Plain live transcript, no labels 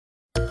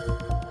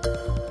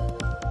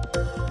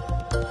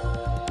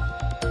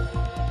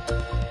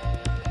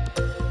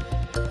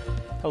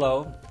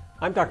Hello,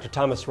 I'm Dr.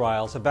 Thomas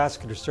Riles, a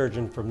vascular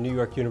surgeon from New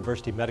York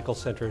University Medical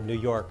Center in New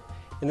York,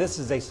 and this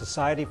is a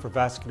Society for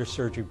Vascular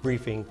Surgery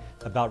briefing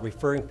about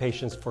referring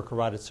patients for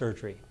carotid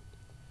surgery.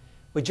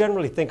 We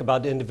generally think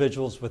about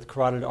individuals with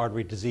carotid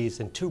artery disease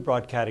in two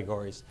broad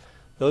categories: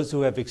 those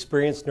who have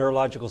experienced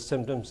neurological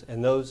symptoms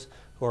and those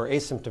who are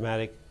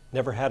asymptomatic,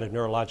 never had a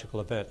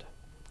neurological event.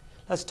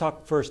 Let's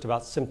talk first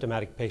about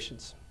symptomatic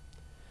patients.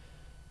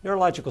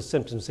 Neurological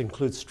symptoms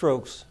include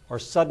strokes or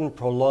sudden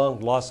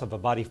prolonged loss of a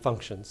body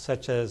function,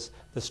 such as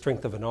the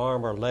strength of an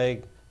arm or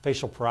leg,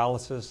 facial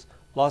paralysis,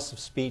 loss of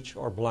speech,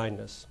 or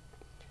blindness.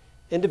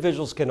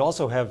 Individuals can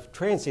also have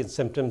transient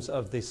symptoms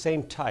of the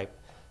same type,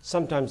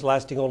 sometimes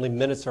lasting only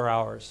minutes or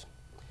hours.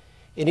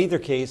 In either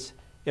case,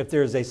 if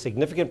there is a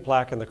significant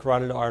plaque in the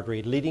carotid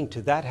artery leading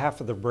to that half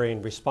of the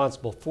brain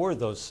responsible for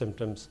those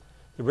symptoms,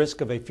 the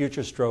risk of a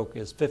future stroke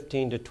is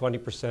 15 to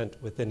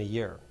 20% within a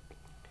year.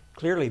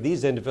 Clearly,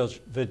 these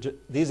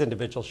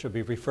individuals should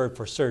be referred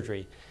for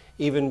surgery,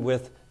 even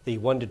with the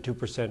 1 to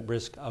 2%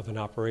 risk of an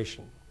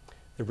operation.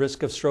 The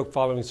risk of stroke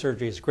following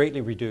surgery is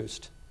greatly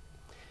reduced.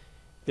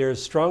 There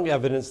is strong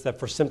evidence that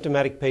for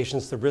symptomatic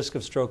patients, the risk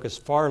of stroke is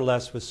far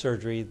less with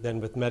surgery than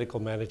with medical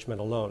management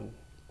alone.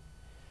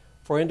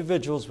 For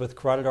individuals with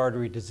carotid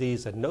artery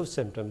disease and no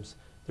symptoms,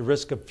 the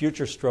risk of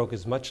future stroke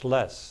is much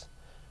less.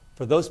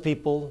 For those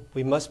people,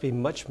 we must be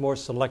much more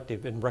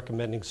selective in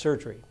recommending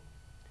surgery.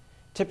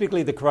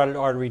 Typically, the carotid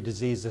artery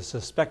disease is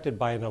suspected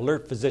by an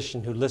alert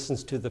physician who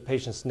listens to the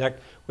patient's neck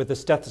with a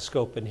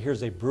stethoscope and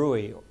hears a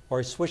bruit or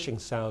a swishing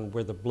sound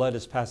where the blood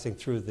is passing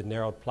through the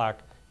narrowed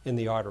plaque in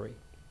the artery.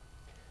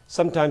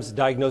 Sometimes the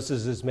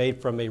diagnosis is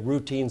made from a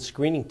routine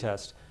screening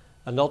test,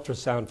 an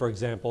ultrasound, for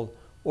example,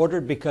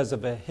 ordered because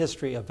of a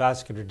history of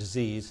vascular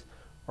disease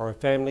or a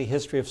family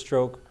history of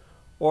stroke,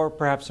 or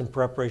perhaps in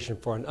preparation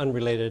for an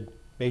unrelated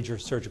major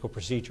surgical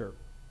procedure.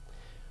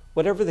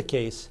 Whatever the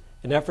case,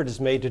 an effort is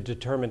made to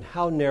determine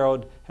how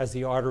narrowed has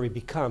the artery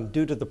become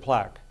due to the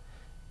plaque.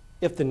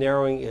 If the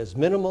narrowing is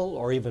minimal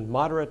or even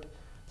moderate,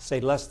 say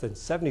less than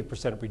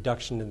 70%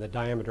 reduction in the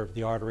diameter of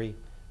the artery,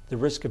 the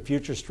risk of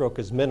future stroke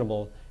is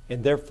minimal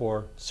and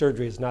therefore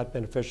surgery is not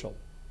beneficial.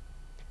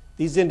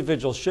 These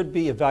individuals should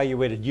be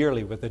evaluated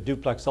yearly with a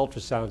duplex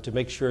ultrasound to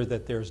make sure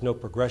that there is no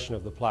progression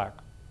of the plaque.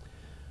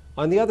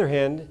 On the other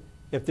hand,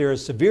 if there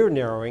is severe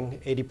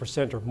narrowing,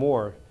 80% or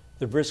more,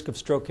 the risk of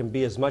stroke can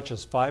be as much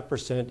as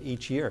 5%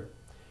 each year.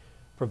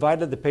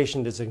 Provided the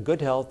patient is in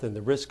good health and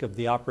the risk of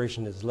the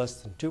operation is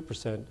less than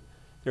 2%,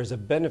 there's a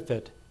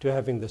benefit to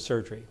having the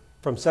surgery.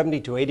 From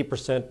 70 to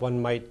 80%,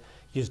 one might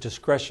use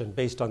discretion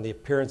based on the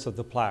appearance of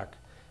the plaque,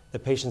 the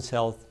patient's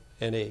health,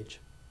 and age.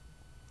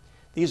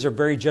 These are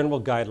very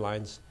general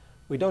guidelines.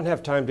 We don't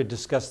have time to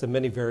discuss the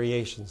many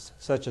variations,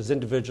 such as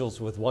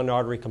individuals with one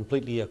artery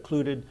completely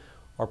occluded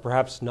or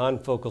perhaps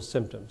non-focal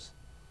symptoms.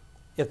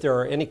 If there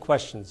are any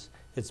questions,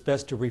 it's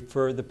best to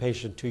refer the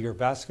patient to your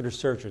vascular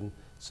surgeon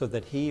so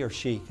that he or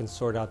she can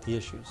sort out the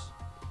issues.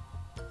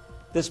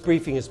 This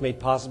briefing is made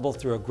possible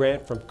through a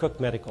grant from Cook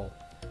Medical.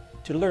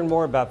 To learn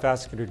more about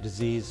vascular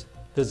disease,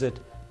 visit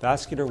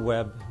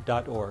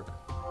vascularweb.org.